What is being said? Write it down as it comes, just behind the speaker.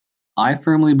I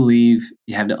firmly believe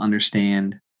you have to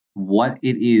understand what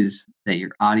it is that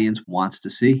your audience wants to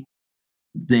see.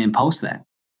 Then post that.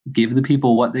 Give the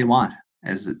people what they want,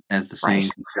 as the Right.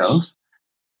 saying goes.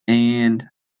 And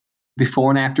before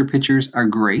and after pictures are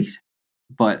great,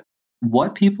 but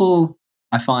what people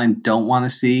I find don't want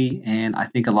to see, and I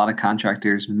think a lot of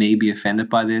contractors may be offended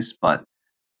by this, but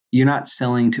you're not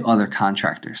selling to other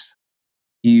contractors.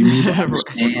 You need to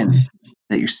understand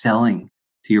that you're selling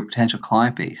to your potential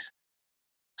client base.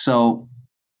 So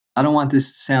I don't want this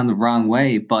to sound the wrong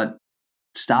way, but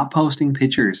stop posting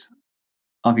pictures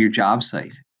of your job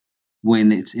site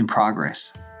when it's in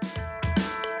progress.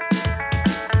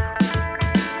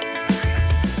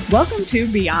 Welcome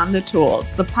to Beyond the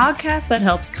Tools, the podcast that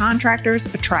helps contractors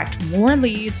attract more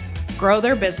leads, grow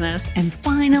their business, and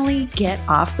finally get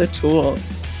off the tools.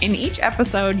 In each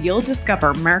episode, you'll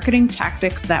discover marketing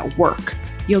tactics that work.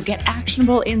 You'll get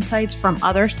actionable insights from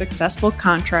other successful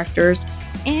contractors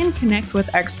and connect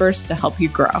with experts to help you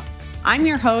grow. I'm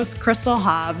your host, Crystal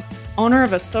Hobbs, owner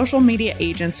of a social media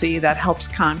agency that helps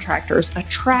contractors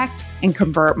attract and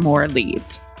convert more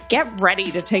leads. Get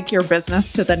ready to take your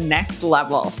business to the next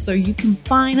level so you can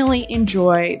finally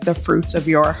enjoy the fruits of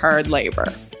your hard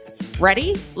labor.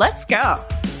 Ready? Let's go.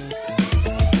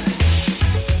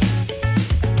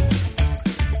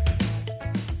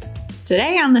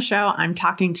 Today on the show, I'm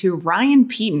talking to Ryan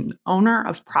Peaton, owner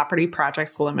of Property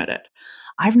Projects Limited.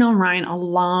 I've known Ryan a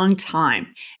long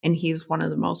time, and he's one of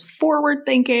the most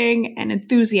forward-thinking and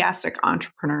enthusiastic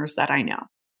entrepreneurs that I know.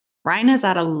 Ryan has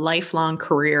had a lifelong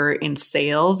career in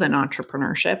sales and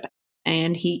entrepreneurship,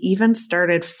 and he even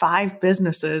started 5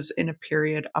 businesses in a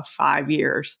period of 5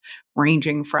 years,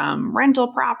 ranging from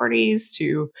rental properties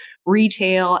to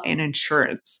retail and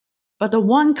insurance. But the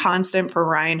one constant for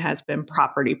Ryan has been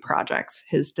Property Projects,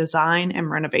 his design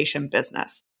and renovation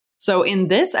business. So in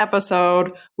this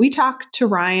episode, we talked to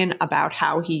Ryan about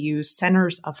how he used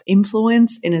centers of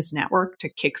influence in his network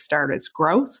to kickstart its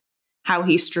growth, how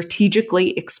he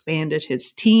strategically expanded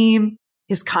his team,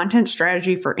 his content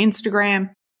strategy for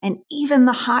Instagram, and even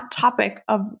the hot topic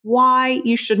of why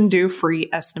you shouldn't do free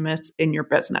estimates in your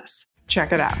business.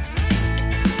 Check it out.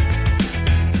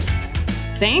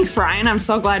 Thanks, Ryan. I'm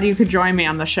so glad you could join me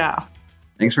on the show.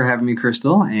 Thanks for having me,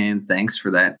 Crystal, and thanks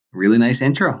for that really nice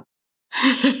intro.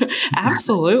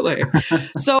 Absolutely.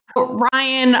 So,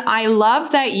 Ryan, I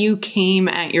love that you came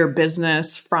at your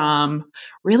business from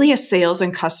really a sales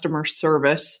and customer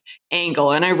service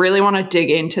angle. And I really want to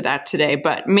dig into that today.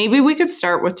 But maybe we could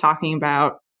start with talking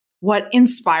about what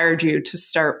inspired you to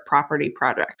start Property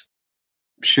Projects.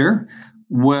 Sure.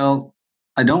 Well,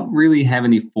 I don't really have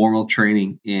any formal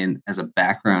training in as a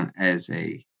background as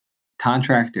a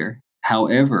contractor.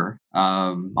 However,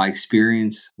 my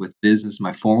experience with business,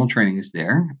 my formal training is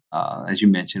there, as you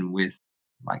mentioned, with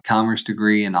my commerce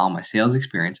degree and all my sales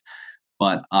experience.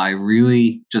 But I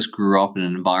really just grew up in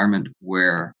an environment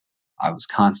where I was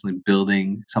constantly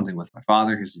building something with my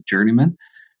father, who's a journeyman.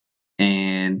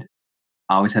 And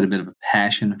I always had a bit of a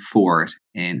passion for it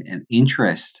and an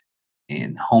interest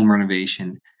in home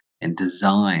renovation and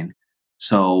design.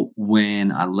 So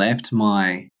when I left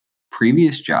my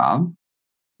previous job,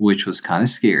 which was kind of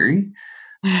scary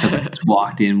because I just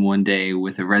walked in one day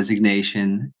with a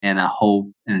resignation and a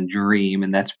hope and a dream,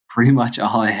 and that's pretty much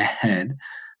all I had.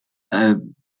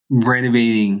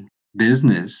 Renovating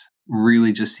business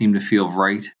really just seemed to feel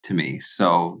right to me.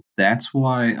 So that's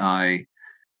why I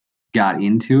got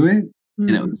into it.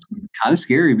 And it was kind of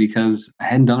scary because I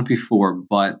hadn't done it before,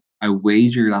 but I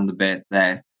wagered on the bet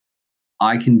that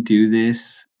I can do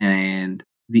this, and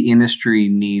the industry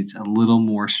needs a little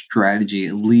more strategy,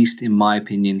 at least in my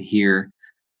opinion, here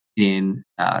in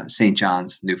St.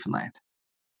 John's, Newfoundland.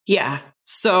 Yeah.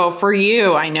 So for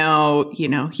you, I know,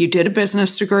 you did a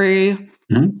business degree.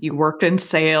 Mm-hmm. You worked in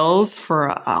sales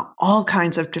for all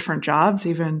kinds of different jobs,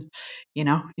 even,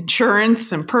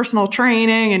 insurance and personal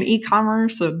training and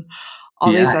e-commerce and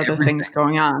all these other things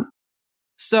going on.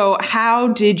 So how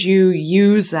did you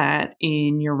use that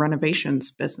in your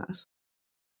renovations business?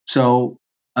 So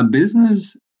a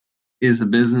business is a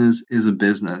business is a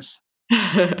business.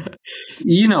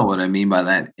 You know what I mean by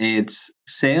that. It's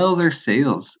sales are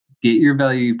sales. Get your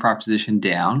value proposition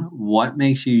down. What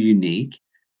makes you unique?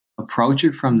 Approach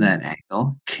it from that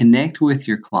angle. Connect with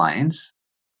your clients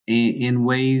in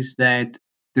ways that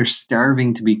they're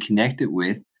starving to be connected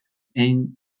with,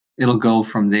 and it'll go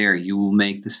from there. You will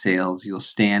make the sales, you'll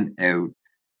stand out,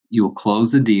 you will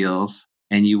close the deals,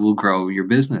 and you will grow your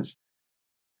business.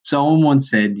 Someone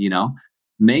once said,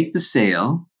 make the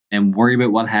sale and worry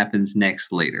about what happens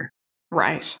next later.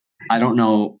 Right. I don't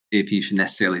know if you should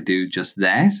necessarily do just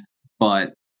that,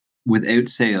 but without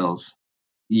sales,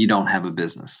 you don't have a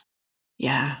business.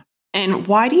 Yeah. And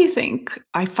why do you think?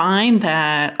 I find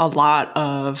that a lot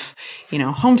of,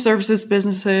 home services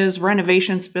businesses,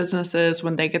 renovations businesses,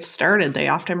 when they get started, they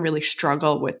often really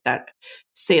struggle with that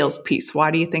sales piece. Why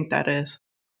do you think that is?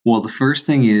 Well, the first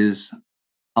thing is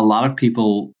a lot of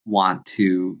people want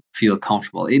to feel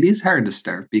comfortable. It is hard to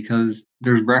start because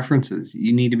there's references.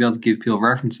 You need to be able to give people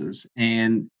references.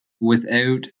 And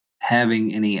without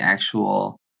having any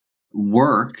actual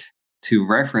work to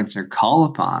reference or call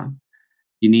upon,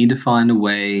 you need to find a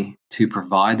way to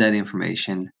provide that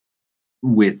information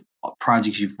with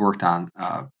projects you've worked on.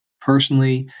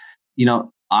 Personally,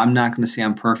 I'm not going to say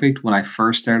I'm perfect. When I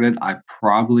first started, I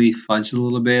probably fudged a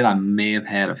little bit. I may have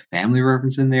had a family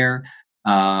reference in there,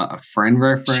 a friend Sure.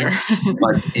 reference.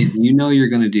 But if you know you're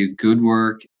going to do good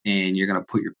work and you're going to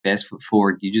put your best foot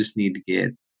forward, you just need to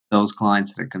get those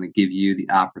clients that are going to give you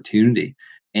the opportunity.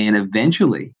 And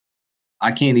eventually,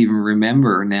 I can't even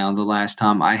remember now the last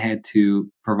time I had to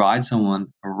provide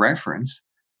someone a reference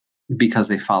because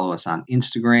they follow us on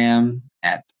Instagram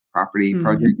at Property Mhm.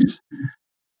 Projects,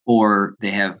 or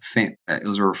they have it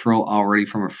was a referral already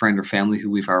from a friend or family who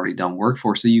we've already done work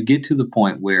for. So you get to the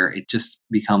point where it just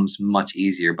becomes much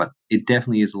easier, but it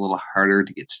definitely is a little harder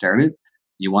to get started.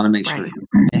 You want to make sure Right.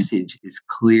 your message is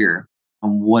clear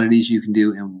on what it is you can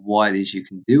do and why it is you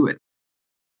can do it.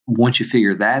 Once you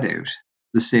figure that out,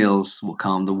 the sales will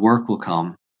come, the work will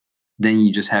come. Then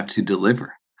you just have to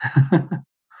deliver.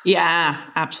 Yeah,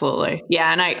 absolutely.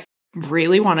 Yeah, and I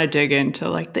really want to dig into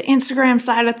like the Instagram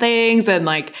side of things and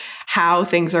like how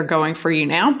things are going for you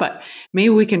now, but maybe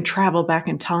we can travel back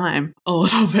in time a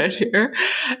little bit here.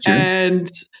 Sure.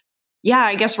 And yeah,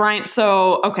 I guess Ryan,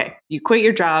 so okay, you quit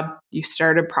your job, you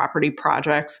started property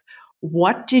projects.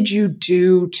 What did you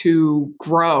do to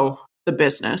grow the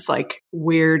business? Like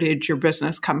where did your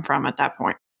business come from at that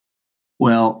point?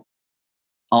 Well,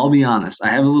 I'll be honest. I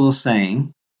have a little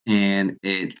saying, and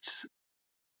it's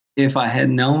if I had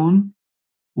known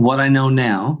what I know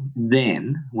now,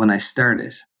 then when I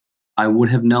started, I would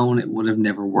have known it would have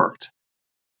never worked.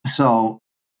 So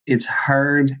it's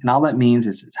hard, and all that means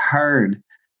is it's hard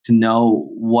to know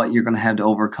what you're going to have to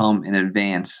overcome in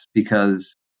advance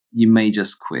because you may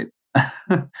just quit.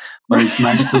 But it's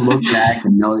nice to look back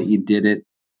and know that you did it.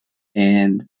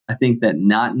 And I think that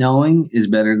not knowing is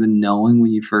better than knowing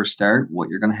when you first start what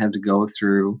you're going to have to go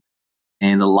through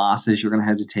and the losses you're going to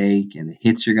have to take and the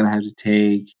hits you're going to have to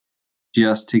take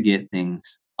just to get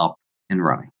things up and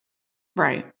running.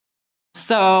 Right.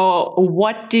 So,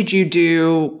 what did you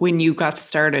do when you got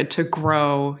started to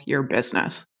grow your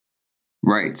business?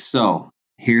 Right. So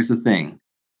here's the thing: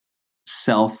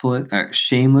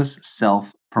 shameless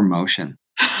self promotion.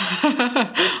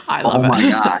 I love Oh my it.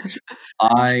 gosh.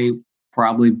 I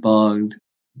probably bugged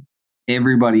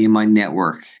everybody in my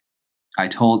network. I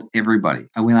told everybody.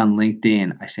 I went on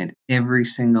LinkedIn. I sent every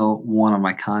single one of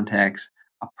my contacts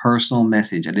a personal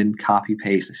message. I didn't copy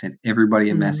paste. I sent everybody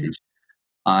a Mm, message.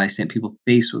 I sent people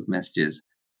Facebook messages.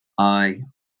 I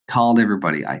called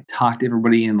everybody. I talked to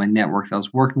everybody in my network that I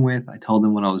was working with. I told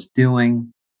them what I was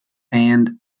doing. And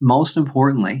most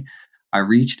importantly, I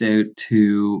reached out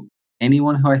to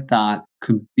anyone who I thought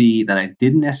could be that I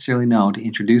didn't necessarily know to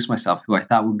introduce myself, who I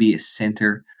thought would be a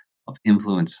center of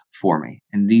influence for me.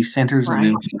 And these centers of right.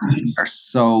 influence are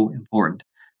so important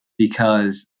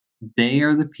because they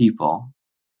are the people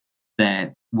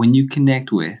that when you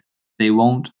connect with, they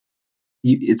won't,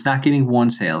 it's not getting one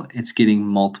sale, it's getting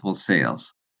multiple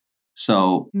sales.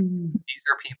 So Mm, these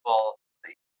are people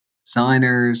like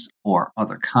designers or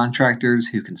other contractors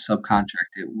who can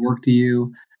subcontract it work to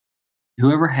you.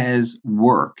 Whoever has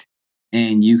work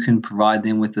and you can provide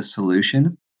them with a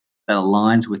solution that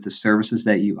aligns with the services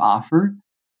that you offer,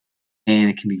 and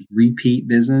it can be repeat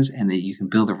business and that you can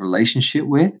build a relationship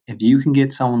with. If you can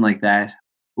get someone like that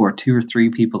or two or three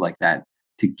people like that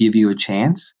to give you a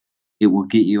chance, it will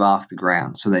get you off the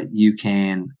ground so that you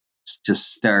can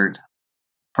just start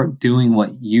doing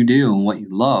what you do and what you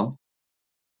love.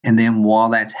 And then while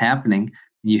that's happening,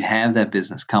 you have that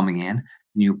business coming in and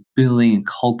you're building and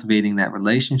cultivating that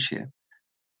relationship.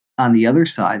 On the other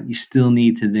side, you still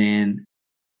need to then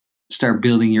start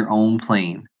building your own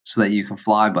plane so that you can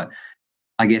fly. But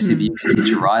I guess if you mm, can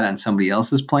hitch a ride on somebody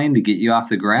else's plane to get you off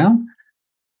the ground,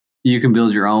 you can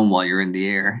build your own while you're in the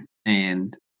air.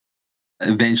 And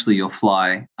eventually you'll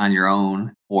fly on your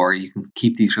own, or you can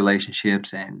keep these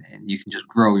relationships and you can just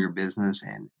grow your business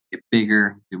and get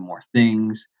bigger, do more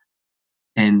things,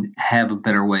 and have a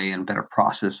better way and better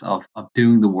process of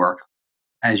doing the work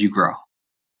as you grow.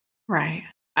 right.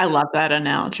 I love that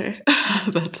analogy.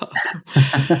 That's awesome.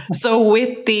 So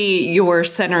with your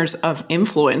centers of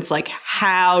influence, like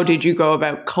how did you go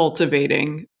about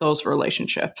cultivating those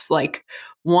relationships? Like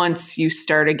once you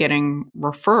started getting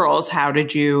referrals, how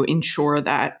did you ensure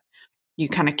that you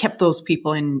kind of kept those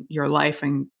people in your life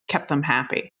and kept them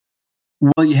happy?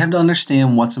 Well, you have to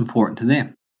understand what's important to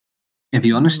them. If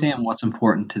you Mm, understand what's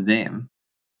important to them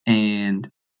and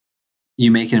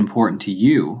you make it important to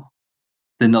you,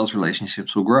 then those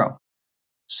relationships will grow. mhm.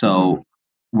 So,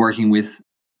 working with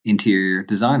interior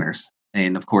designers,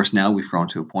 and of course now we've grown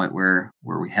to a point where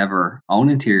we have our own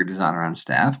interior designer on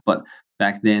staff, but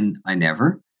back then I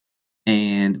never.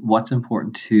 And what's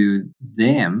important to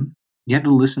them, you have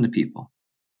to listen to people,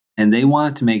 and they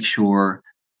wanted to make sure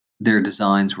their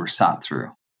designs were thought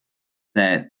through,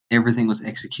 that everything was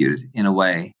executed in a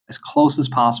way as close as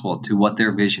possible to what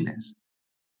their vision is.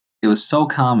 It was so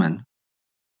common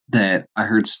that I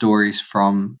heard stories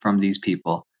from these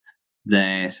people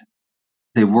that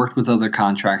they worked with other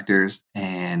contractors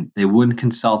and they wouldn't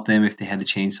consult them if they had to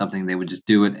change something. They would just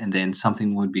do it, and then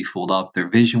something would be fooled up. Their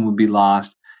vision would be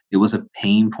lost. It was a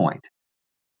pain point.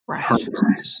 Right. Perfect.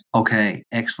 Okay,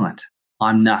 excellent.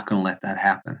 I'm not going to let that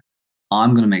happen.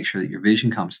 I'm going to make sure that your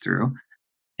vision comes through.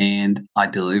 And I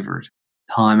delivered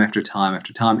time after time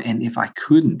after time. And if I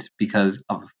couldn't because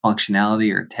of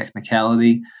functionality or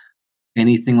technicality,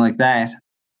 anything like that,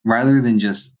 rather than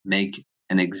just make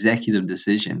an executive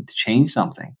decision to change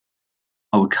something,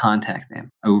 I would contact them.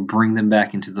 I would bring them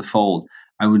back into the fold.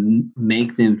 I would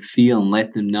make them feel and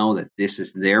let them know that this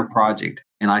is their project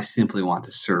and I simply want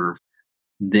to serve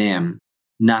them,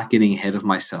 not getting ahead of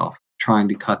myself, trying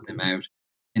to cut them out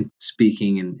and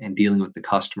speaking and dealing with the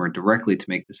customer directly to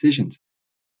make decisions.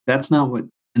 That's not what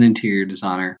an interior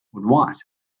designer would want.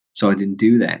 So I didn't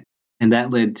do that. And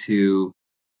that led to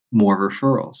more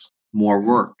referrals, more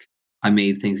work. I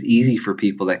made things easy for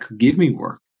people that could give me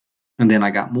work. And then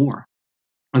I got more.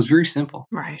 It was very simple.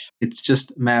 Right. It's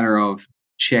just a matter of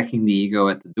checking the ego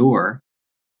at the door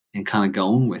and kind of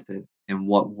going with it and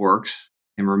what works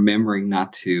and remembering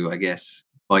not to, I guess,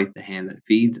 bite the hand that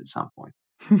feeds at some point.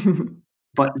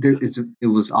 But it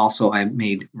was also, I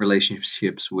made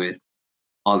relationships with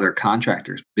other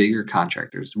contractors, bigger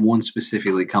contractors. One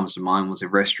specifically comes to mind was a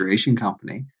restoration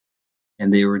company,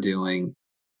 and they were doing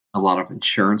a lot of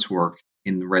insurance work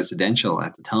in residential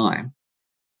at the time.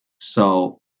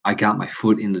 So I got my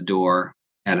foot in the door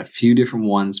at a few different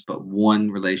ones, but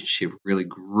one relationship really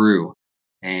grew,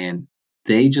 and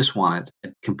they just wanted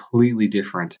a completely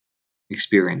different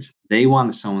experience. They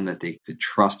wanted someone that they could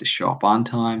trust to show up on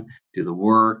time, do the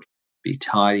work, be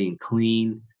tidy and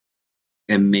clean,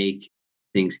 and make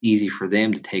things easy for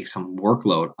them to take some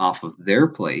workload off of their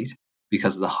plate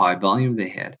because of the high volume they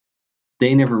had.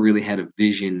 They never really had a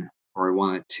vision or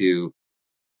wanted to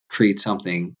create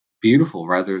something beautiful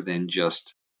rather than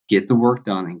just get the work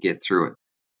done and get through it.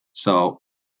 So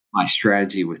my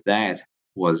strategy with that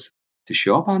was to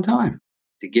show up on time,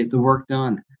 to get the work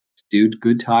done, to do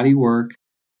good tidy work,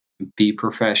 be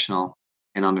professional,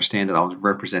 and understand that I was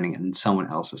representing in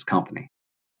someone else's company.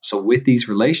 So with these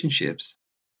relationships,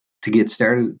 to get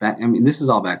started back, I mean, this is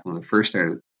all back when I first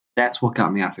started. That's what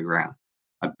got me off the ground.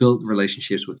 I built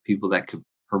relationships with people that could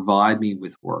provide me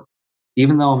with work.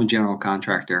 Even though I'm a general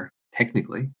contractor,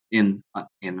 technically in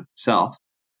itself,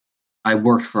 I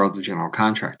worked for other general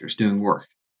contractors doing work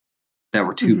that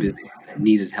were too Mhm. busy, that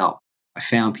needed help. I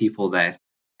found people that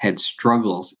had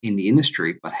struggles in the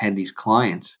industry, but had these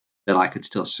clients that I could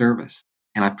still service,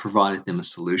 and I provided them a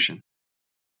solution.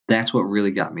 That's what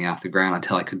really got me off the ground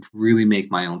until I could really make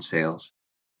my own sales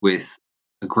with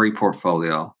a great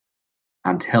portfolio.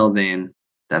 Until then,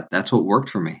 that's what worked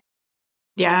for me.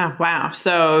 Yeah, wow.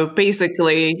 So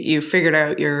basically, you figured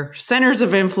out your centers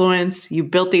of influence, you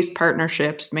built these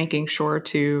partnerships, making sure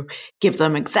to give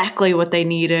them exactly what they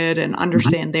needed and Mhm.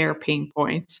 understand their pain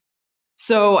points.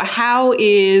 So, how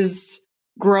is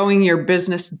growing your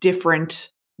business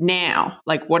different now?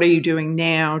 Like, what are you doing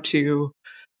now to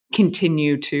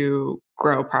continue to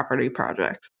grow property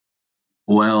projects?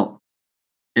 Well,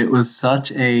 it was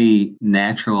such a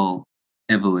natural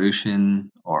evolution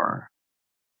or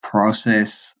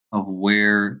process of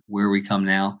where we come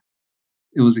now.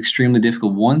 It was extremely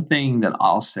difficult. One thing that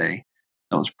I'll say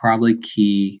that was probably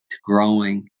key to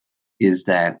growing is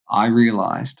that I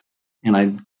realized, and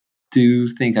I do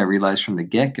think I realized from the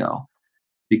get go,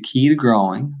 the key to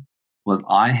growing was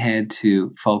I had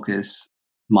to focus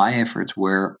my efforts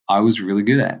where I was really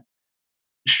good at.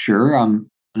 Sure, I'm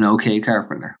an okay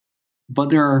carpenter, but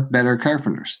there are better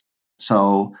carpenters.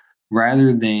 So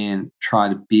rather than try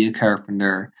to be a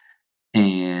carpenter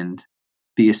and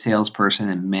be a salesperson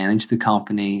and manage the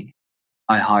company,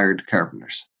 I hired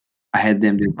carpenters. I had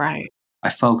them do. Right. I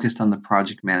focused on the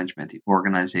project management, the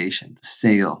organization, the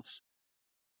sales,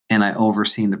 and I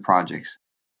overseen the projects.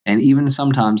 And even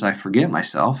sometimes I forget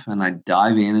myself and I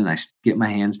dive in and I get my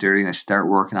hands dirty and I start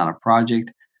working on a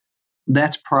project.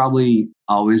 That's probably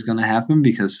always going to happen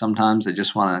because sometimes I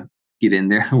just want to get in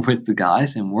there with the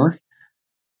guys and work.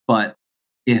 But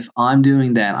if I'm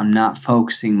doing that, I'm not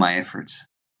focusing my efforts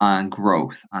on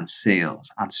growth, on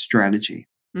sales, on strategy.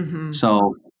 Mm-hmm.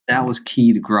 So that was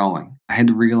key to growing. I had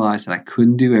to realize that I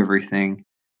couldn't do everything.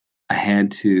 I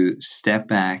had to step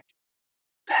back,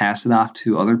 pass it off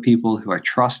to other people who I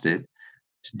trusted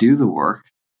to do the work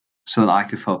so that I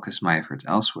could focus my efforts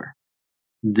elsewhere.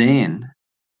 Then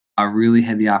I really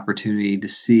had the opportunity to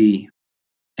see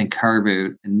and carve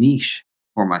out a niche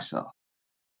for myself.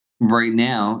 Right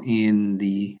now in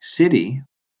the city,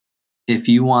 if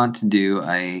you want to do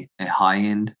a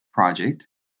high-end project,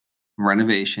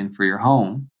 renovation for your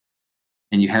home,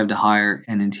 and you have to hire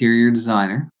an interior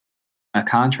designer, a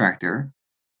contractor,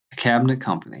 a cabinet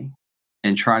company,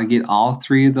 and try to get all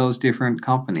three of those different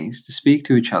companies to speak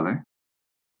to each other,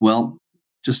 well,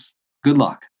 just good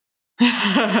luck.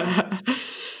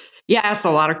 Yeah, it's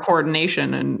a lot of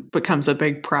coordination and becomes a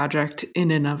big project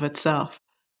in and of itself.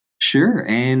 Sure.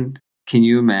 And can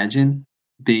you imagine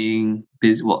being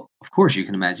busy? Well, of course you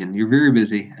can imagine. You're very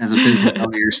busy as a business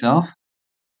owner yourself.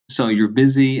 So you're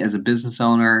busy as a business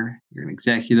owner, you're an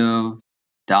executive,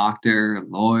 doctor,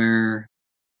 lawyer,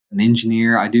 an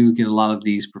engineer. I do get a lot of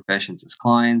these professions as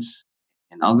clients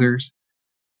and others.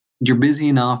 You're busy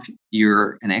enough,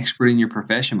 you're an expert in your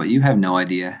profession, but you have no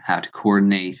idea how to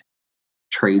coordinate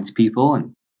tradespeople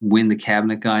and when the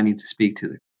cabinet guy needs to speak to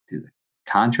the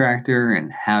contractor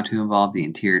and how to involve the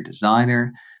interior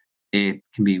designer. It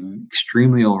can be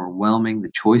extremely overwhelming,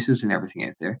 the choices and everything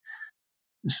out there.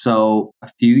 So a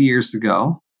few years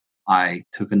ago, I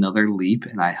took another leap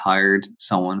and I hired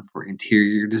someone for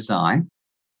interior design.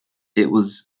 It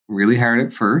was really hard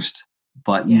at first,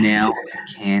 but Yeah. now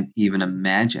I can't even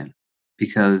imagine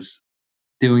because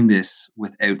doing this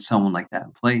without someone like that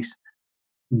in place.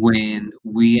 When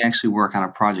we actually work on a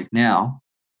project now,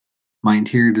 my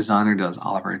interior designer does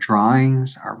all of our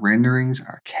drawings, our renderings,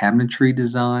 our cabinetry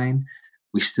design.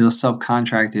 We still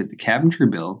subcontracted the cabinetry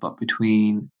build, but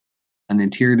between an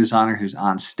interior designer who's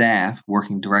on staff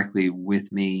working directly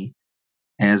with me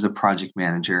as a project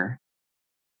manager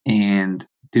and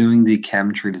doing the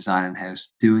cabinetry design in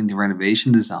house, doing the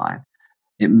renovation design,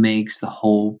 it makes the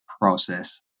whole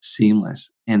process seamless.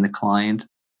 And the client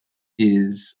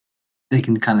is, they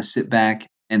can kind of sit back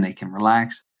and they can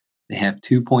relax. They have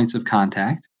 2 points of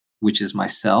contact, which is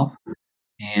myself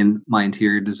and my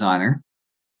interior designer.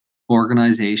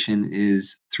 Organization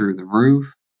is through the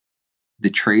roof. The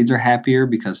trades are happier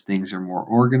because things are more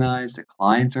organized. The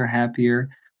clients are happier.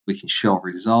 We can show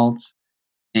results.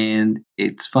 And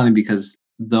it's funny because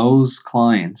those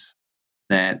clients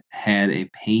that had a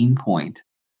pain point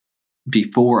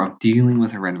before of dealing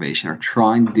with a renovation or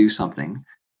trying to do something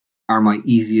are my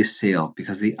easiest sale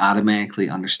because they automatically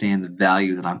understand the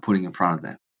value that I'm putting in front of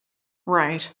them.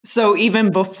 Right. So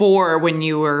even before, when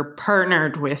you were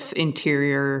partnered with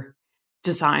interior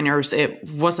designers, it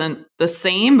wasn't the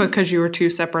same because you were two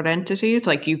separate entities?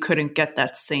 Like you couldn't get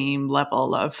that same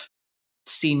level of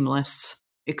seamless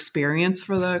experience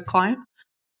for the client?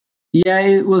 Yeah,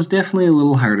 it was definitely a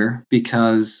little harder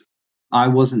because I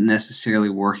wasn't necessarily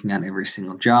working on every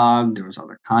single job. There was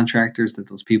other contractors that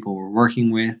those people were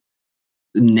working with.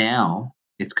 Now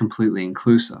it's completely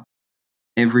inclusive.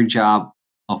 Every job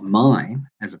of mine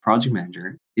as a project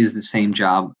manager is the same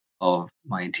job of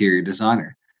my interior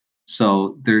designer.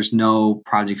 So there's no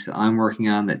projects that I'm working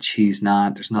on that she's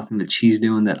not. There's nothing that she's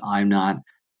doing that I'm not.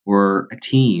 We're a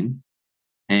team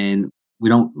and we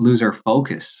don't lose our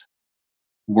focus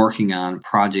working on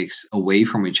projects away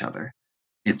from each other.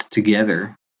 It's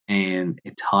together and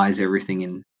it ties everything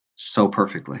in so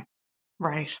perfectly.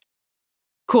 Right.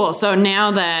 Cool. So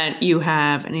now that you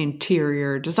have an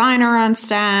interior designer on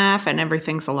staff and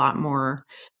everything's a lot more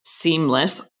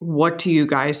seamless, what do you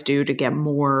guys do to get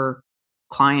more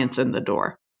clients in the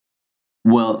door?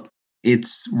 Well,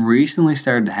 it's recently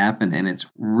started to happen and it's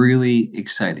really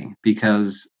exciting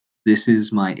because this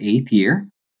is my 8th year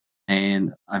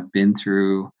and I've been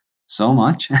through so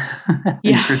much.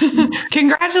 Yeah.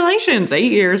 Congratulations.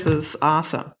 8 years is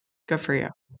awesome. Good for you.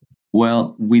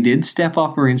 Well, we did step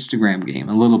up our Instagram game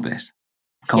a little bit.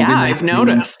 Yeah, I've COVID-19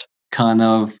 noticed. kind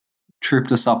of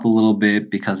tripped us up a little bit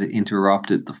because it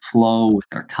interrupted the flow with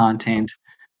our content.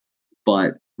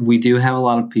 But we do have a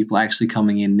lot of people actually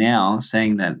coming in now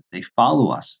saying that they follow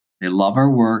us. They love our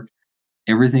work.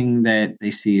 everything that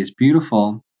they see is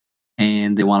beautiful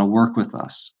and they want to work with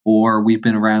us. Or we've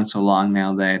been around so long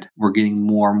now that we're getting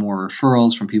more and more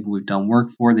referrals from people we've done work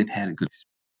for. They've had a good,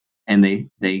 and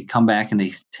they come back and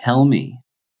they tell me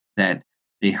that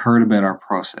they heard about our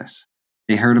process.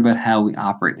 They heard about how we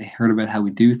operate. They heard about how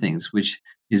we do things, which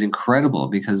is incredible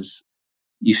because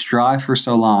you strive for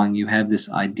so long. You have this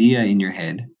idea in your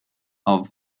head of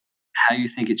how you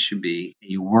think it should be.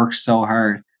 And you work so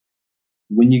hard.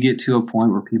 When you get to a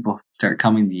point where people start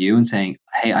coming to you and saying,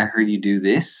 "Hey, I heard you do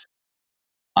this.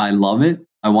 I love it.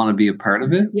 I want to be a part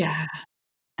of it." Yeah.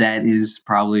 That is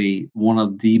probably one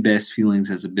of the best feelings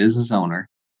as a business owner.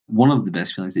 One of the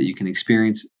best feelings that you can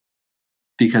experience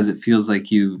because it feels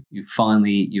like you've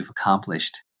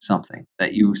accomplished something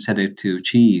that you set out to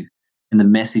achieve, and the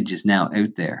message is now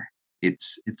out there.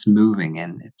 It's moving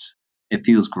and it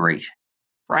feels great.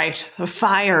 Right. The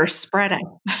fire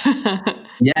spreading.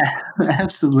 Yeah,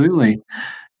 absolutely.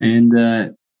 And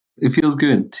it feels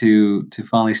good to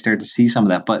finally start to see some of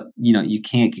that. But you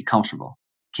can't get comfortable.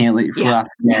 Can't let your foot Yeah. off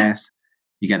the gas.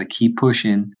 You got to keep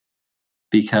pushing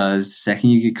because the second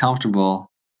you get comfortable,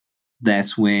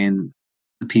 that's when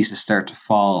the pieces start to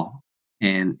fall,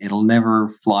 and it'll never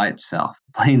fly itself.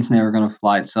 The plane's never going to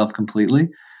fly itself completely.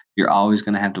 You're always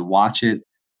going to have to watch it,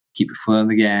 keep your foot on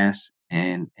the gas,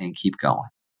 and keep going.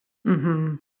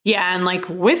 Hmm. Yeah. And like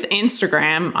with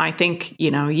Instagram, I think,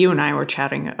 you and I were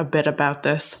chatting a bit about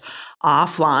this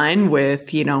offline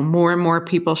with, more and more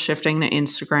people shifting to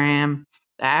Instagram.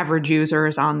 The average user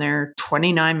is on there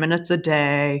 29 minutes a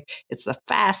day. It's the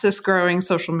fastest growing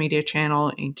social media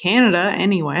channel in Canada,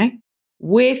 anyway.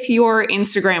 With your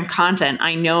Instagram content,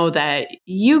 I know that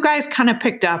you guys kind of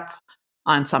picked up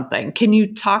on something. Can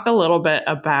you talk a little bit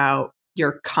about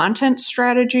your content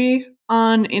strategy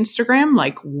on Instagram?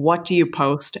 Like, what do you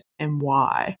post and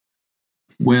why?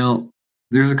 Well,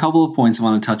 there's a couple of points I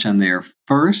want to touch on there.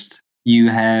 First, you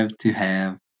have to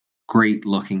have great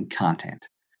looking content.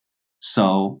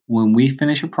 So when we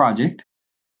finish a project,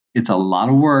 it's a lot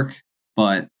of work,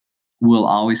 but we'll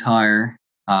always hire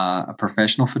a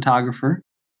professional photographer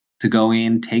to go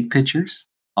in, take pictures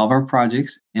of our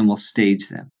projects, and we'll stage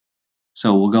them.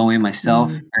 So we'll go in,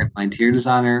 myself, Mm, my interior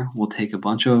designer, we'll take a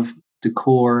bunch of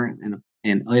decor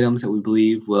and items that we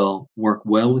believe will work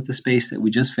well with the space that we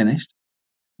just finished.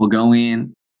 We'll go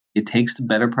in, it takes the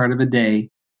better part of a day.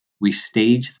 We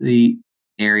stage the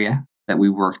area that we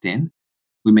worked in.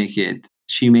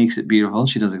 She makes it beautiful.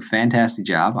 She does a fantastic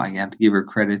job. I have to give her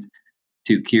credit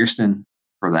to Kirsten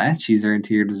for that. She's our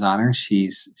interior designer.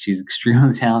 She's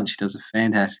extremely talented. She does a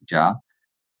fantastic job.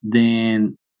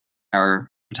 Then our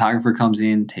photographer comes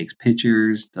in, takes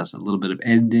pictures, does a little bit of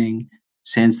editing,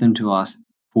 sends them to us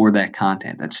for that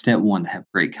content. That's step one, to have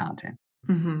great content.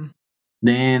 hmm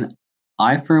Then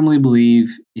I firmly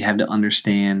believe you have to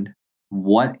understand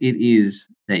what it is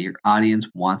that your audience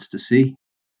wants to see.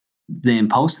 Then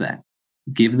post that.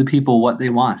 Give the people what they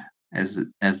want, as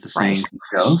the saying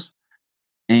Right. goes.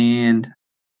 And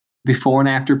before and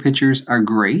after pictures are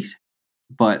great,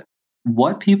 but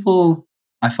what people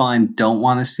I find don't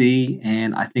want to see,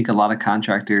 and I think a lot of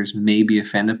contractors may be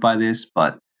offended by this,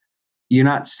 but you're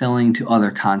not selling to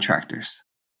other contractors.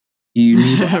 You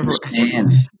need to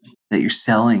understand that you're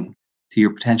selling to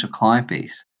your potential client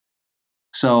base.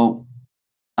 So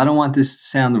I don't want this to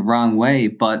sound the wrong way,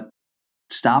 but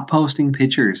stop posting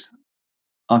pictures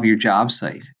of your job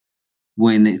site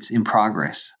when it's in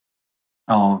progress.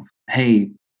 Oh,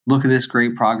 hey, look at this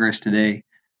great progress today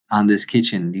on this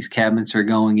kitchen. These cabinets are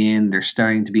going in, they're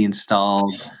starting to be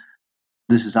installed.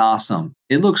 This is awesome.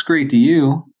 It looks great to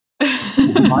you.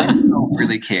 The clients don't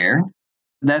really care.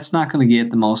 That's not going to get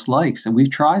the most likes. And we've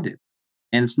tried it.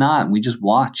 And it's not. We just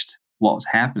watched what was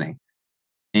happening.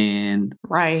 And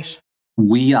Right.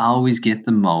 we always get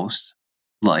the most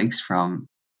likes from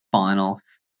final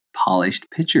polished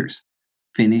pictures,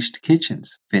 finished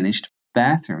kitchens, finished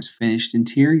bathrooms, finished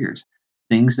interiors,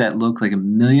 things that look like $1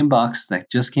 million that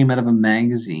just came out of a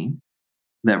magazine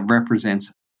that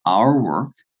represents our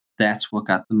work. That's what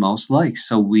got the most likes.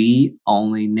 So we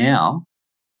only now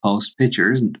post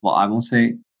pictures. Well, I won't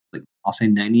say, like, I'll say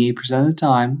 98% of the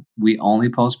time, we only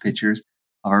post pictures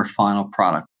of our final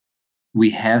product.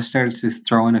 We have started to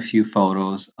throw in a few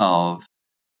photos of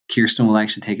Kirsten will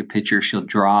actually take a picture. She'll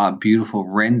draw a beautiful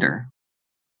render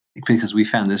because we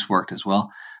found this worked as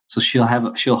well. So she'll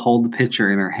hold the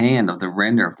picture in her hand of the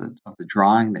render of the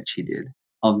drawing that she did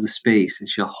of the space, and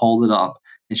she'll hold it up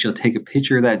and she'll take a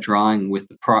picture of that drawing with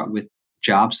with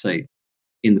job site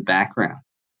in the background.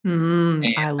 And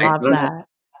I I love don't know, that.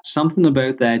 something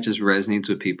about that just resonates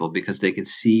with people because they can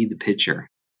see the picture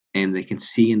and they can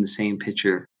see in the same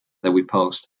picture that we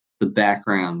post the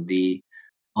background, the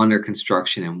under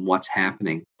construction and what's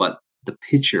happening, but the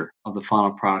picture of the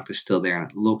final product is still there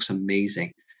and it looks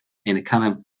amazing. And it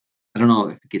kind of, I don't know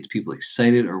if it gets people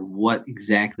excited or what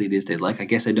exactly it is they like. I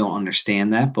guess I don't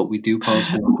understand that, but we do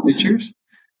post pictures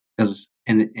because,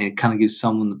 and it kind of gives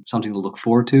someone something to look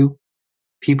forward to.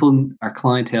 People, our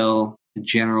clientele, the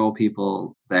general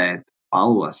people that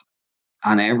follow us,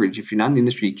 on average, if you're not in the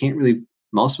industry, you can't really,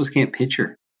 most of us can't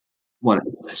picture what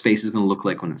a space is going to look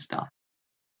like when it's done.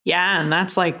 Yeah, and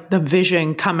that's like the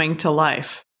vision coming to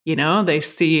life. You know, they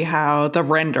see how the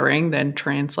rendering then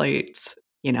translates,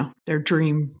 you know, their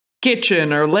dream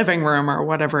kitchen or living room or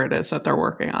whatever it is that they're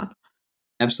working on.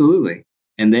 Absolutely.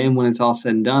 And then when it's all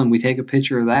said and done, we take a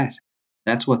picture of that.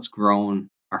 That's what's grown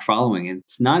our following.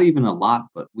 It's not even a lot,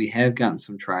 but we have gotten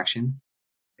some traction.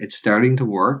 It's starting to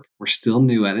work. We're still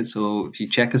new at it. So if you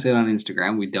check us out on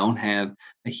Instagram, we don't have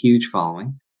a huge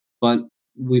following, but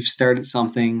we've started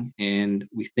something and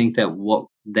we think that what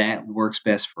that works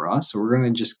best for us. So we're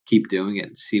going to just keep doing it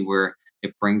and see where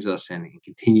it brings us and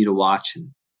continue to watch and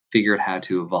figure out how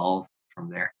to evolve from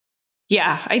there.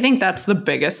 Yeah, I think that's the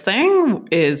biggest thing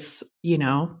is, you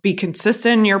know, be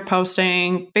consistent in your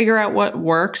posting, figure out what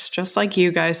works just like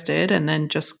you guys did, and then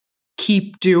just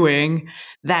keep doing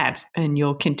that and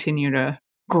you'll continue to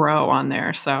grow on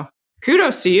there. So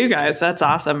kudos to you guys. That's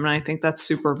awesome. And I think that's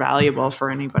super valuable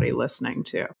for anybody listening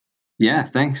too. Yeah,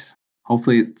 thanks.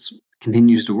 Hopefully it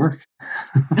continues to work.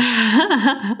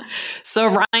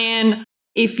 So Ryan,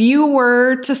 if you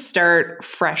were to start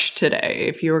fresh today,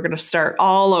 if you were going to start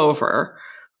all over,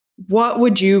 what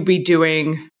would you be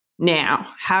doing now?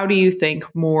 How do you think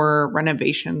more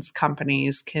renovations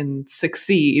companies can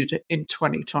succeed in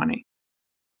 2020?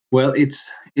 Well,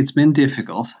 it's been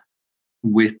difficult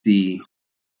with the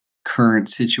current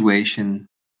situation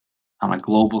on a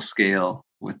global scale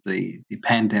with the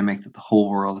pandemic that the whole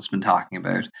world has been talking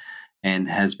about and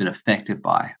has been affected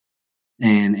by.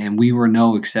 And we were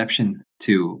no exception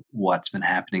to what's been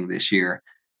happening this year.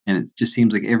 And it just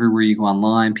seems like everywhere you go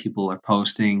online, people are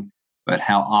posting about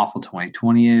how awful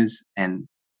 2020 is and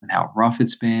how rough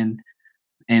it's been.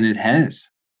 And it has.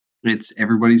 It's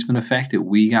everybody's been affected.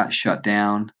 We got shut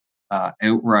down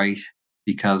outright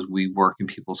because we work in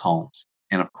people's homes,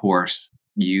 and of course,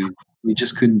 we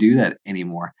just couldn't do that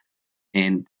anymore.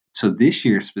 And so this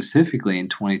year, specifically in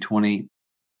 2020,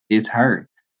 it's hard.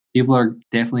 People are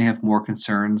definitely have more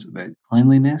concerns about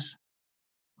cleanliness,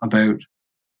 about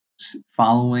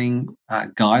following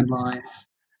guidelines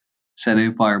set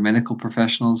out by our medical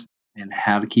professionals, and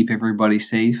how to keep everybody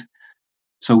safe.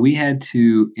 So we had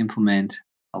to implement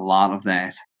a lot of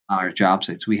that on our job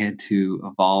sites. We had to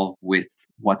evolve with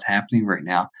what's happening right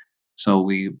now. So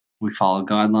we follow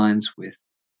guidelines with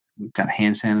we've got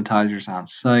hand sanitizers on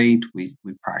site. We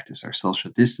practice our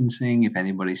social distancing. If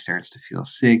anybody starts to feel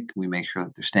sick, we make sure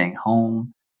that they're staying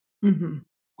home. Mm-hmm.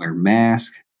 Wear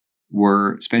masks.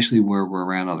 We're especially where we're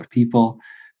around other people.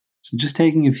 So just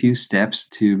taking a few steps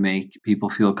to make people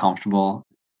feel comfortable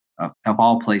of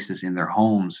all places in their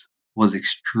homes was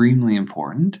extremely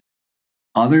important.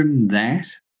 Other than that,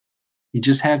 you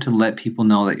just have to let people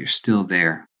know that you're still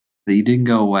there, that you didn't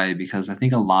go away, because I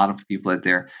think a lot of people out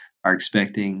there are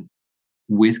expecting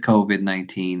with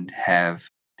COVID-19 to have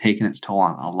taken its toll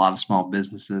on a lot of small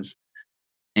businesses.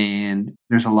 And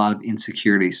there's a lot of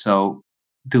insecurity. So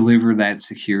deliver that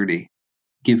security,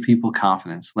 give people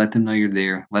confidence, let them know you're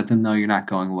there, let them know you're not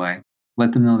going away,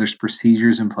 let them know there's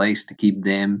procedures in place to keep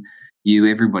them, you,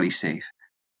 everybody safe.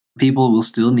 People will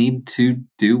still need to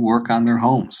do work on their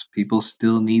homes. People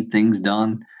still need things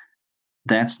done.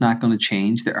 That's not going to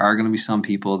change. There are going to be some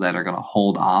people that are going to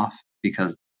hold off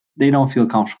because they don't feel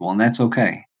comfortable, and that's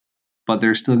okay. But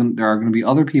there are going to be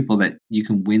other people that you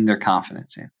can win their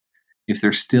confidence in. If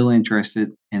they're still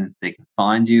interested and they can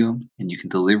find you and you can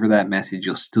deliver that message,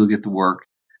 you'll still get the work.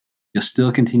 You'll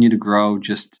still continue to grow,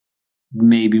 just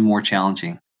maybe more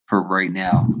challenging for right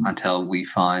now until we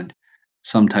find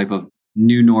some type of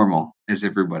new normal, as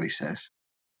everybody says.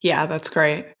 Yeah, that's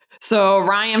great. So,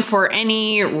 Ryan, for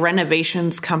any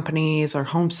renovations companies or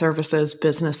home services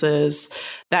businesses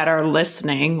that are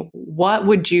listening, what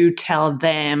would you tell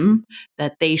them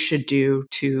that they should do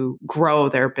to grow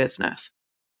their business?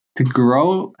 To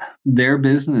grow their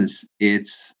business,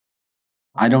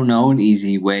 I don't know an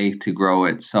easy way to grow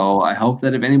it. So I hope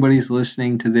that if anybody's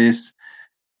listening to this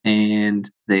and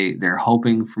they're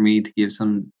hoping for me to give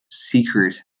some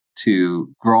secret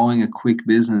to growing a quick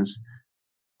business,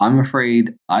 I'm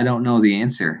afraid I don't know the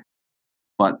answer,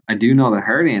 but I do know the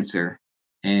hard answer.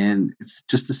 And it's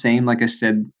just the same, like I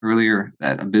said earlier,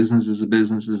 that a business is a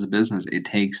business is a business. It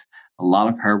takes a lot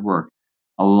of hard work,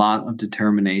 a lot of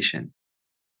determination.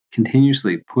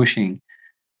 continuously pushing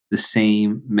the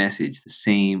same message, the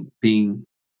same, being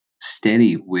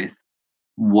steady with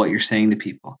what you're saying to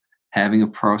people, having a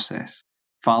process,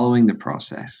 following the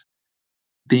process,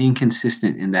 being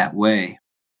consistent in that way,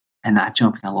 and not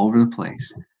jumping all over the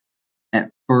place.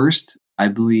 At first, I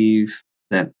believe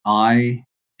that I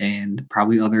and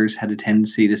probably others had a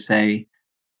tendency to say,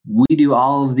 we do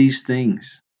all of these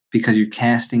things because you're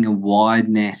casting a wide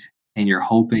net and you're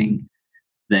hoping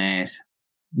that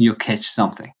you'll catch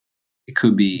something. It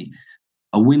could be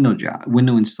a window job,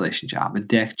 window installation job, a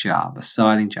deck job, a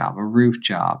siding job, a roof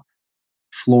job,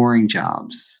 flooring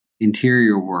jobs,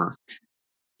 interior work.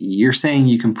 You're saying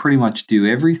you can pretty much do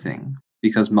everything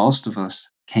because most of us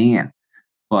can.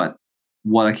 But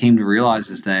what I came to realize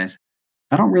is that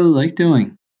I don't really like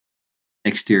doing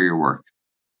exterior work.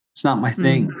 It's not my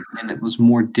thing. And it was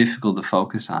more difficult to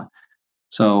focus on.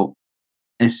 So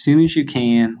as soon as you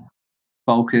can,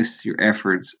 focus your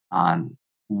efforts on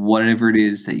whatever it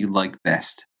is that you like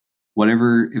best.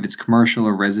 Whatever, if it's commercial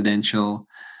or residential,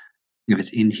 if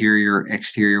it's interior or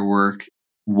exterior work,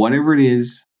 whatever it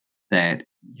is that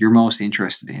you're most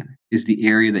interested in is the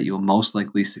area that you'll most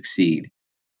likely succeed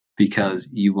because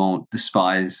you won't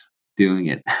despise doing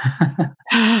it.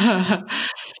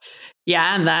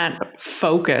 Yeah, and that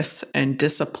focus and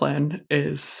discipline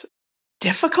is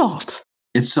difficult.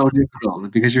 It's so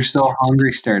difficult because you're so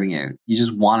hungry starting out. You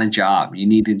just want a job. You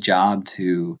need a job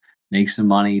to make some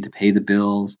money, to pay the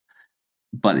bills.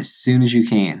 But as soon as you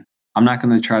can, I'm not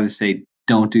going to try to say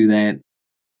don't do that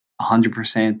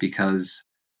 100% because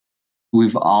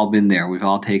we've all been there. We've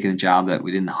all taken a job that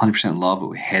we didn't 100% love, but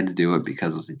we had to do it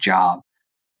because it was a job.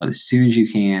 But as soon as you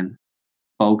can,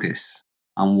 focus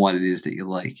on what it is that you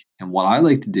like. And what I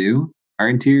like to do are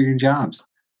interior jobs.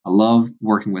 I love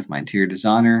working with my interior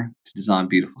designer to design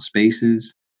beautiful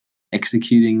spaces,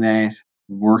 executing that,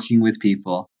 working with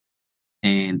people,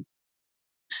 and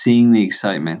seeing the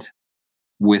excitement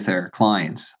with our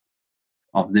clients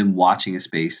of them watching a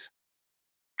space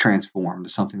transform to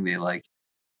something they like.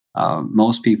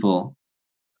 Most people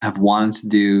have wanted to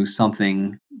do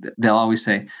something. They'll always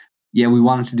say, yeah, we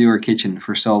wanted to do our kitchen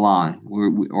for so long,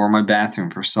 or my bathroom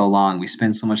for so long. We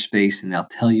spend so much space, and they'll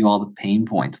tell you all the pain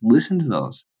points. Listen to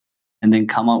those, and then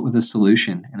come up with a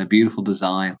solution and a beautiful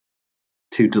design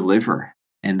to deliver,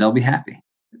 and they'll be happy.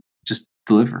 Just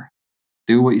deliver.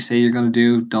 Do what you say you're going to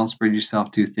do. Don't spread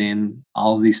yourself too thin.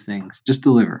 All of these things. Just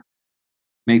deliver.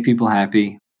 Make people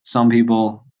happy. Some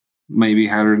people may be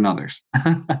harder than others.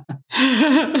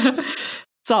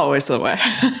 It's always the way.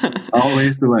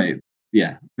 Always the way.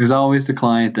 Yeah. There's always the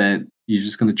client that you're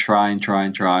just going to try and try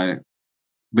and try,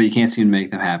 but you can't seem to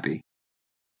make them happy.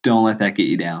 Don't let that get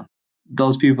you down.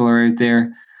 Those people are out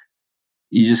there.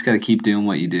 You just got to keep doing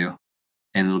what you do,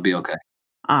 and it'll be okay.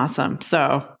 Awesome.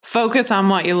 So focus on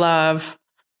what you love.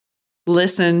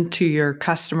 Listen to your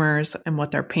customers and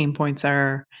what their pain points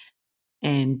are,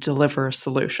 and deliver a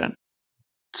solution.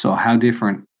 So how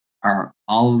different are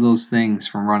all of those things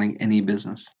from running any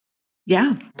business?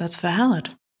 Yeah, that's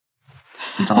valid.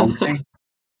 It's all the same.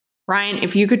 Ryan,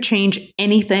 if you could change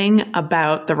anything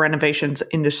about the renovations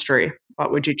industry,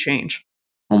 what would you change?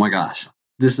 Oh my gosh.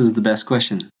 This is the best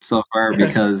question so far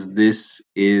because this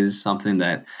is something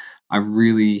that I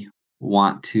really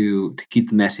want to keep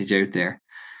the message out there.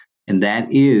 And that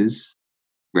is,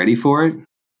 ready for it?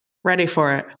 Ready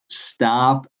for it.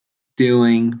 Stop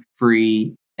doing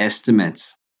free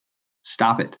estimates.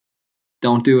 Stop it.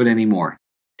 Don't do it anymore.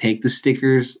 Take the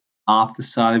stickers off the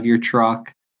side of your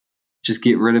truck. Just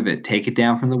get rid of it. Take it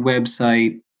down from the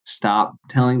website. Stop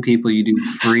telling people you do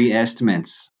free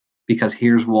estimates because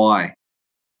here's why.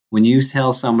 When you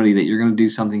tell somebody that you're going to do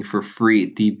something for free,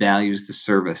 it devalues the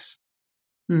service.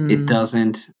 It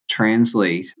doesn't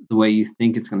translate the way you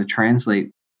think it's going to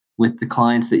translate with the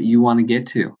clients that you want to get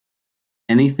to.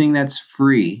 Anything that's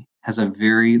free has a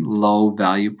very low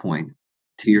value point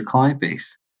to your client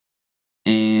base.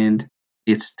 And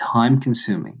it's time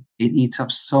consuming. It eats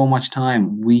up so much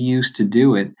time. We used to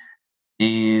do it,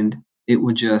 and it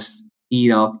would just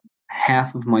eat up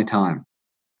half of my time.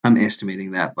 I'm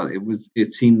estimating that, but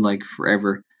it seemed like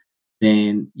forever.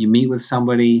 Then you meet with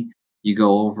somebody, you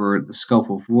go over the scope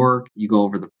of work, you go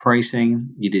over the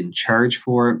pricing, you didn't charge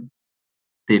for it.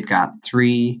 They've got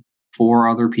 3, 4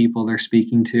 other people they're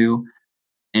speaking to.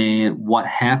 And what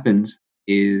happens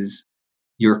is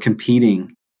you're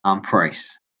competing on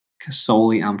price,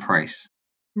 solely on price.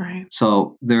 Right.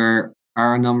 So there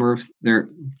are a number of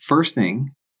first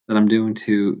thing that I'm doing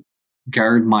to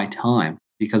guard my time,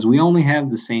 because we only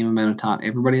have the same amount of time.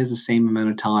 Everybody has the same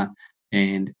amount of time,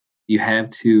 and you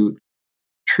have to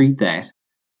treat that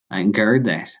and guard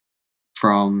that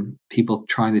from people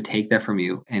trying to take that from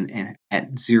you and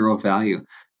at zero value.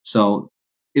 So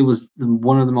it was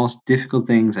one of the most difficult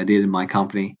things I did in my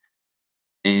company.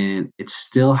 And it's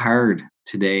still hard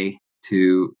today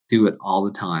to do it all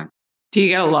the time. Do you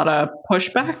get a lot of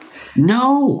pushback?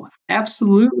 No,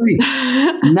 absolutely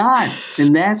not.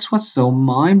 And that's what's so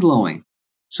mind blowing.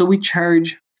 So we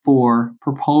charge for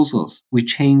proposals. We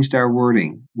changed our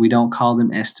wording. We don't call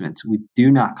them estimates. We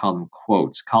do not call them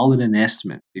quotes. Call it an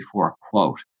estimate before a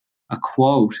quote. A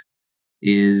quote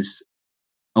is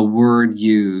a word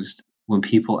used when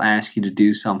people ask you to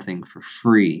do something for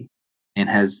free and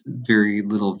has very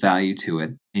little value to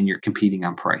it, and you're competing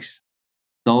on price.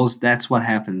 That's what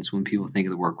happens when people think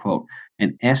of the word quote.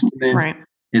 An estimate Right.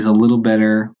 is a little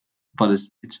better, but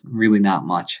it's really not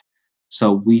much.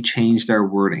 So we changed our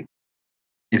wording.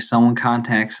 If someone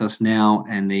contacts us now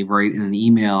and they write in an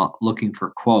email looking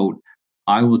for quote,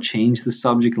 I will change the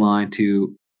subject line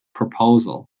to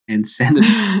proposal and send it.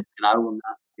 And I will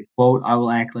not say quote. I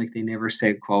will act like they never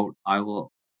said quote. I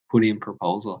will put in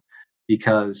proposal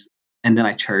and then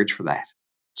I charge for that.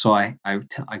 So I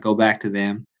go back to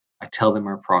them. I tell them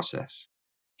our process.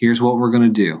 Here's what we're going to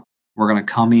do. We're going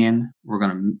to come in. We're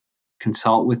going to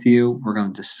consult with you. We're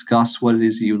going to discuss what it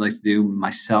is that you would like to do,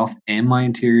 myself and my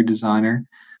interior designer.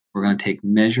 We're going to take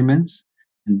measurements,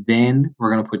 and then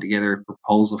we're going to put together a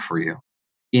proposal for you.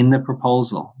 In the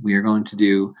proposal, we are going to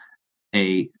do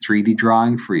a 3D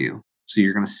drawing for you. So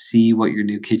you're going to see what your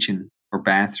new kitchen or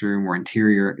bathroom or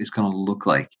interior is going to look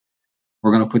like.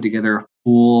 We're going to put together a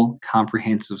full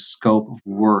comprehensive scope of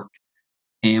work,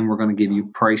 and we're going to give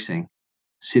you pricing.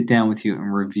 Sit down with you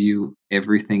and review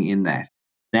everything in that.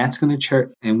 That's going to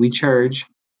charge, and we charge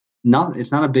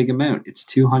it's not a big amount. It's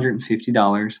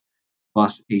 $250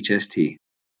 plus HST.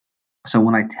 So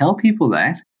when I tell people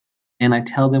that and I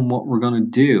tell them what we're going to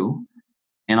do,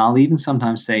 and I'll even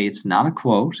sometimes say it's not a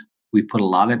quote, we put a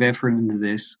lot of effort into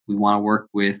this. We want to work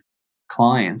with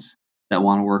clients that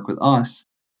want to work with us.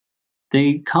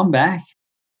 They come back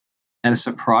at a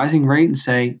surprising rate and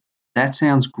say, that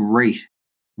sounds great.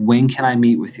 When can I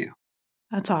meet with you?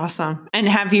 That's awesome. And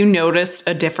have you noticed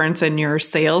a difference in your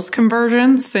sales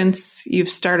conversion since you've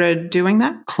started doing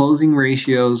that? Closing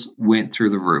ratios went through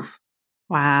the roof.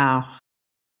 Wow.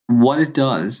 What it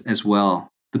does as well,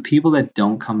 the people that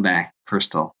don't come back,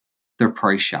 Crystal, they're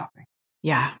price shopping.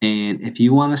 Yeah. And if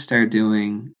you want to start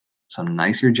doing some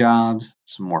nicer jobs,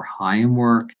 some more high-end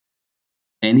work,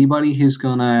 anybody who's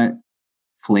going to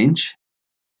flinch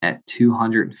at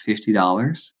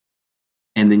 $250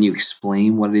 and then you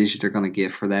explain what it is they're going to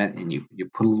get for that and you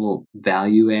put a little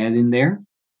value add in there,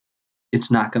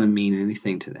 it's not going to mean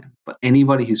anything to them. But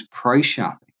anybody who's price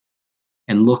shopping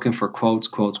and looking for quotes,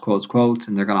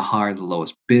 and they're going to hire the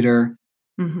lowest bidder,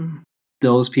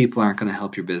 those people aren't going to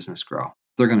help your business grow.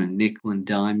 They're going to nickel and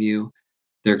dime you.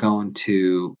 They're going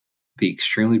to be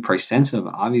extremely price sensitive,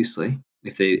 obviously.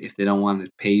 If they don't want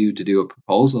to pay you to do a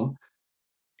proposal,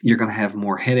 you're going to have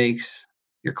more headaches.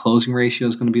 Your closing ratio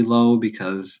is going to be low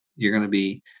because you're going to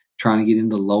be trying to get in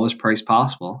the lowest price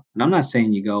possible. And I'm not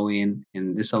saying you go in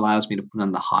and this allows me to put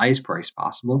on the highest price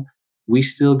possible. We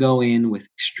still go in with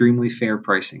extremely fair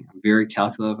pricing. I'm very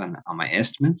calculative on my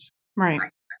estimates. Right.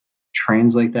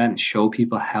 Translate that and show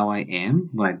people how I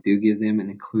am when I do give them an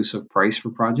inclusive price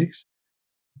for projects.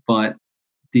 But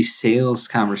the sales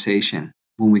conversation,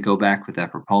 when we go back with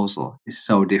that proposal, is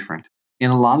so different.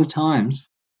 And a lot of times,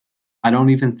 I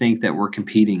don't even think that we're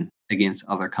competing against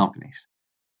other companies.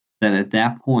 That at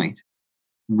that point,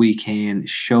 we can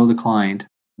show the client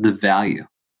the value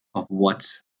of what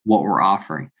we're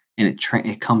offering. And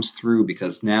it comes through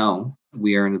because now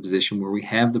we are in a position where we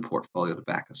have the portfolio to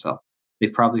back us up.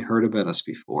 They've probably heard about us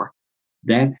before.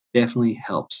 That definitely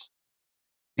helps.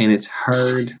 And it's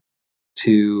hard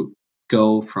to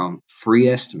go from free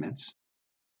estimates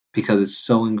because it's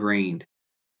so ingrained.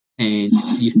 And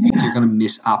you think you're going to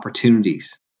miss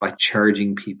opportunities by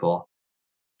charging people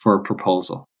for a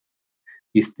proposal.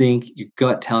 You think your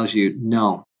gut tells you,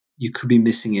 no, you could be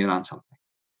missing out on something.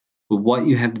 But what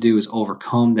you have to do is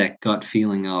overcome that gut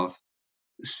feeling of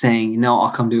saying, no,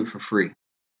 I'll come do it for free.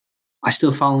 I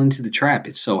still fall into the trap.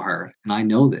 It's so hard. And I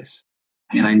know this.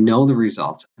 And I know the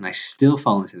results. And I still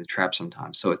fall into the trap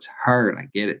sometimes. So it's hard. I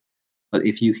get it. But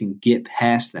if you can get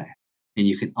past that and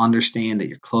you can understand that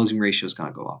your closing ratio is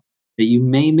going to go up, that you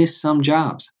may miss some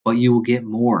jobs, but you will get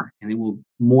more and it will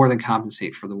more than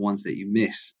compensate for the ones that you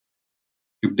miss.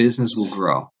 Your business will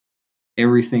grow.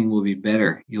 Everything will be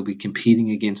better. You'll be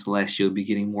competing against less. You'll be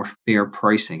getting more fair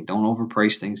pricing. Don't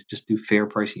overprice things. Just do fair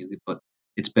pricing. But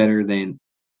it's better than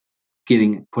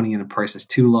putting in a price that's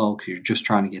too low because you're just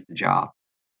trying to get the job.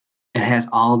 It has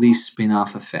all these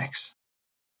spin-off effects.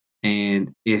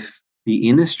 And if the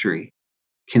industry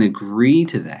can agree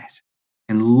to that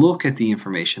and look at the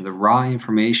information, the raw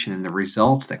information and the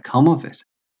results that come of it,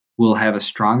 we'll have a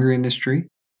stronger industry.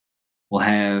 We'll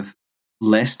have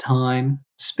less time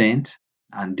spent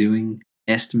on doing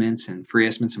estimates and free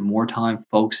estimates and more time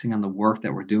focusing on the work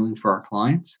that we're doing for our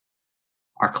clients.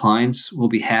 Our clients will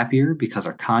be happier because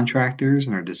our contractors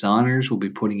and our designers will be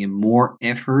putting in more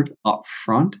effort up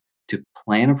front to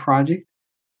plan a project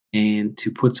and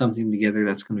to put something together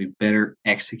that's going to be better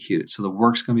executed. So the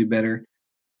work's going to be better,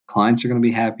 clients are going to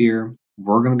be happier,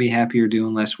 we're going to be happier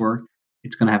doing less work.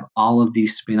 It's going to have all of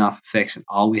these spin-off effects, and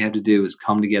all we have to do is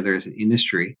come together as an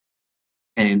industry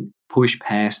and push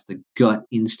past the gut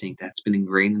instinct that's been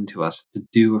ingrained into us to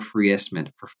do a free estimate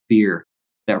for fear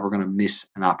that we're going to miss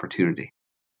an opportunity.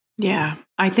 Yeah,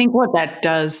 I think what that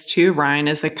does too, Ryan,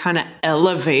 is it kind of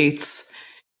elevates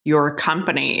your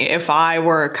company. If I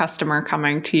were a customer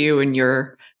coming to you and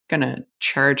you're going to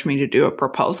charge me to do a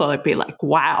proposal, I'd be like,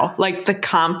 wow, like the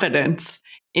confidence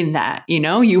in that,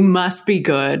 you must be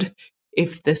good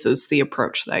if this is the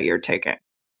approach that you're taking.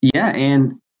 Yeah,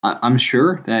 and I'm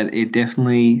sure that it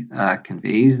definitely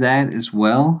conveys that as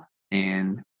well.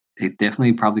 And it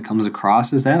definitely probably comes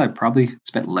across as that. I probably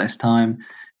spent less time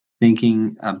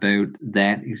thinking about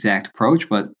that exact approach,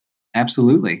 but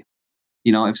absolutely.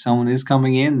 If someone is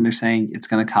coming in and they're saying it's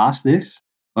going to cost this,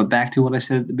 but back to what I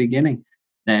said at the beginning,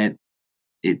 that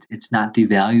it's not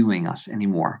devaluing us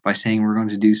anymore by saying we're going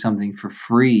to do something for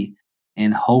free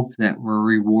and hope that we're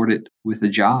rewarded with a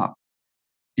job.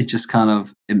 It just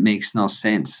it makes no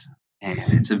sense. And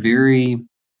it's a very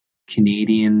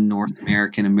Canadian, North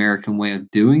American way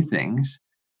of doing things,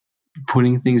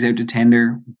 putting things out to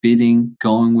tender, bidding,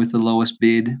 going with the lowest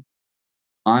bid.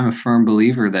 I'm a firm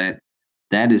believer that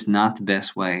that is not the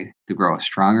best way to grow a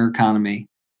stronger economy,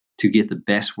 to get the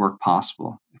best work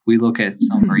possible. If we look at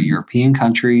some of our European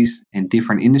countries and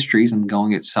different industries, I'm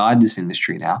going outside this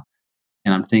industry now,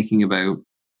 and I'm thinking about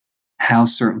how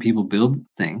certain people build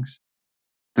things.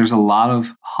 There's a lot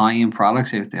of high-end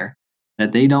products out there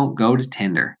that they don't go to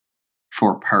tender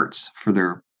for parts for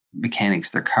their mechanics,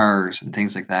 their cars and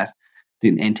things like that,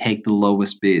 and take the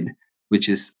lowest bid, which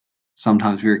is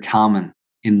sometimes very common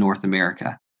in North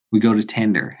America. We go to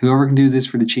tender. Whoever can do this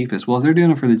for the cheapest. Well, if they're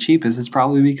doing it for the cheapest, it's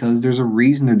probably because there's a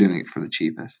reason they're doing it for the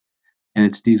cheapest. And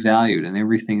it's devalued, and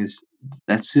everything is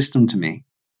that system to me,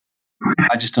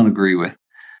 I just don't agree with.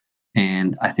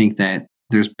 And I think that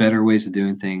there's better ways of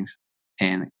doing things.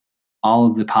 And all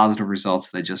of the positive results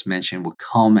that I just mentioned will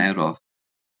come out of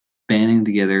banding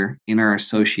together in our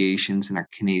associations, in our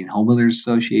Canadian Home Builders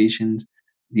Associations,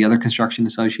 the other construction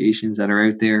associations that are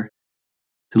out there,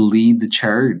 to lead the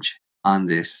charge on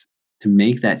this, to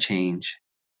make that change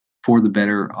for the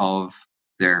better of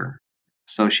their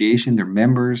association, their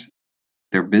members,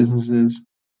 their businesses.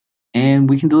 And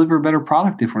we can deliver a better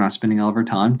product if we're not spending all of our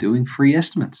time doing free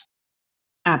estimates.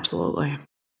 Absolutely.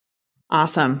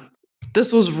 Awesome.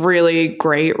 This was really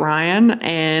great, Ryan,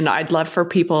 and I'd love for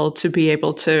people to be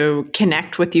able to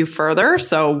connect with you further.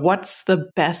 So what's the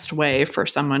best way for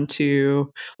someone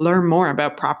to learn more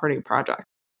about Property Project?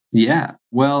 Yeah,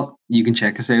 well, you can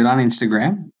check us out on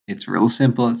Instagram. It's real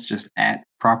simple. It's just at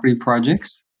Property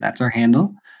Projects. That's our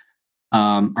handle.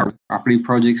 Our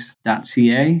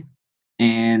propertyprojects.ca.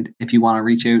 And if you want to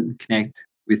reach out and connect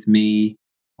with me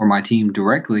or my team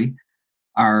directly,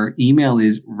 our email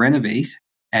is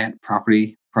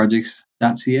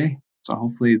renovate@propertyprojects.ca. So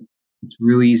hopefully it's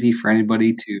really easy for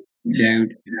anybody to reach out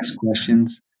and ask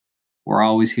questions. We're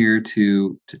always here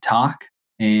to talk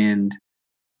and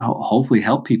hopefully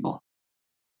help people.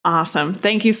 Awesome.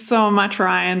 Thank you so much,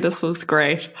 Ryan. This was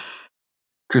great.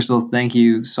 Crystal, thank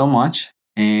you so much,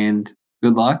 and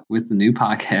good luck with the new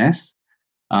podcast.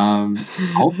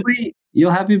 Hopefully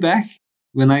you'll have me back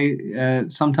when I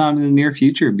sometime in the near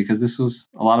future, because this was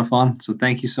a lot of fun. So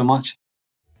thank you so much.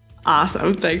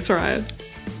 Awesome. Thanks, Ryan.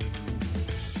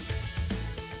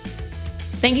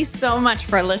 Thank you so much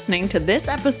for listening to this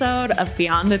episode of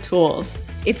Beyond the Tools.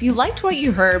 If you liked what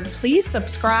you heard, please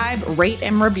subscribe, rate,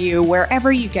 and review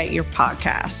wherever you get your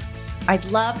podcasts. I'd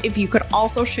love if you could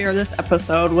also share this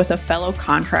episode with a fellow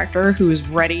contractor who is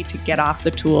ready to get off the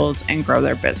tools and grow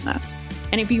their business.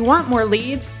 And if you want more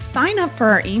leads, sign up for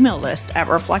our email list at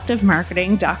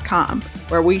reflectivemarketing.com,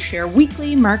 where we share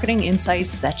weekly marketing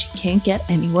insights that you can't get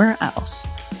anywhere else.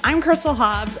 I'm Crystal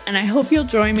Hobbs, and I hope you'll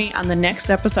join me on the next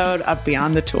episode of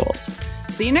Beyond the Tools.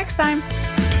 See you next time.